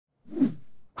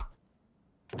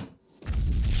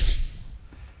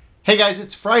Hey guys,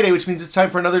 it's Friday, which means it's time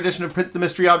for another edition of Print the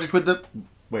Mystery Object with the...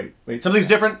 Wait, something's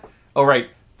different? Oh right,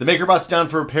 the MakerBot's down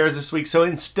for repairs this week, so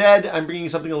instead I'm bringing you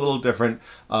something a little different.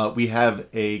 We have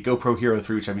a GoPro Hero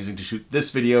 3, which I'm using to shoot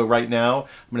this video right now.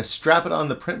 I'm going to strap it on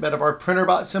the print bed of our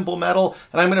Printrbot Simple Metal,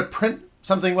 and I'm going to print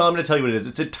something, well, I'm going to tell you what it is.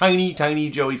 It's a tiny, tiny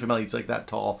Joey family. It's like that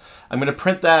tall. I'm going to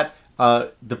print that.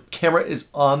 The camera is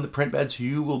on the print bed, so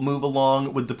you will move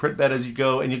along with the print bed as you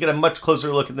go, and you get a much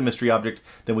closer look at the mystery object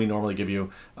than we normally give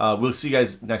you. We'll see you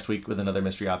guys next week with another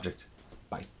mystery object.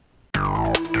 Bye.